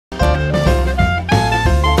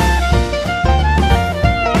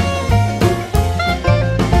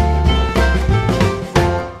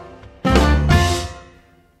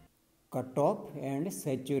and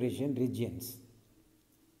saturation regions.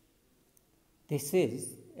 This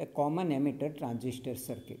is a common emitter transistor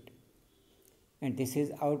circuit, and this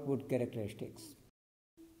is output characteristics,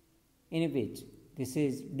 in which this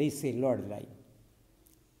is DC load line.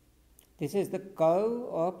 This is the curve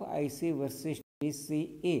of IC versus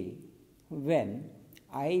VCE when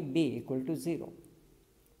IB equal to 0,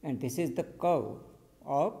 and this is the curve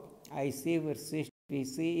of IC versus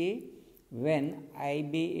VCE when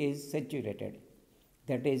IB is saturated,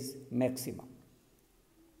 that is maximum.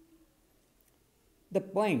 The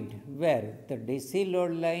point where the DC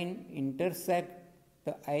load line intersects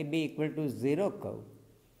the IB equal to 0 curve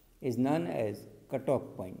is known as cutoff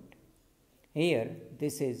point. Here,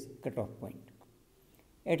 this is cutoff point.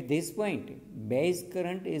 At this point, base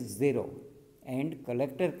current is 0 and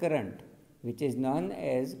collector current, which is known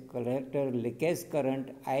as collector leakage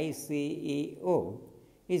current ICEO,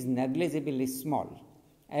 is negligibly small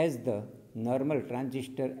as the normal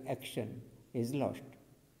transistor action is lost.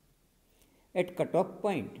 At cutoff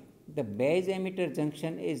point, the base emitter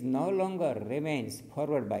junction is no longer remains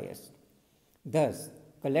forward biased. Thus,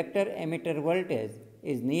 collector emitter voltage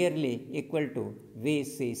is nearly equal to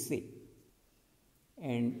VCC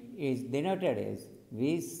and is denoted as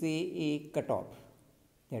VCE cutoff,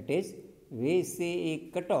 that is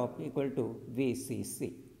VCE cutoff equal to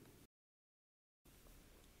VCC.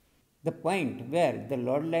 The point where the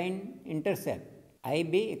load line intersects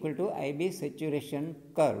IB equal to IB saturation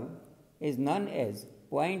curve is known as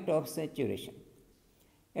point of saturation.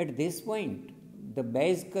 At this point, the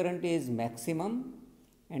base current is maximum,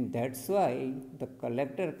 and that's why the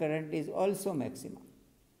collector current is also maximum.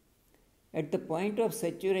 At the point of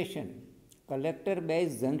saturation, collector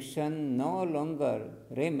base junction no longer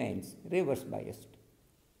remains reverse biased,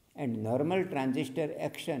 and normal transistor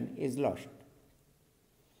action is lost.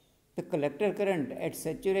 The collector current at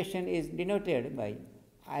saturation is denoted by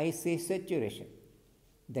IC saturation,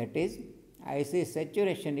 that is IC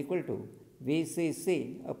saturation equal to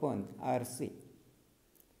VCC upon RC.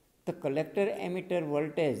 The collector emitter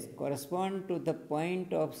voltage correspond to the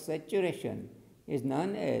point of saturation is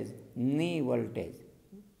known as knee voltage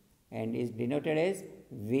and is denoted as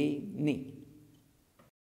V knee.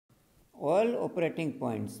 All operating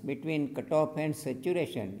points between cutoff and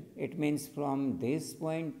saturation, it means from this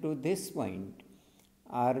point to this point,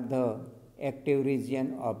 are the active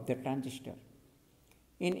region of the transistor.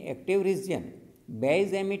 In active region,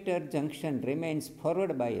 base emitter junction remains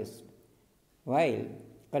forward biased, while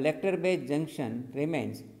collector base junction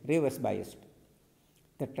remains reverse biased.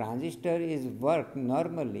 The transistor is worked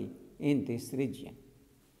normally in this region.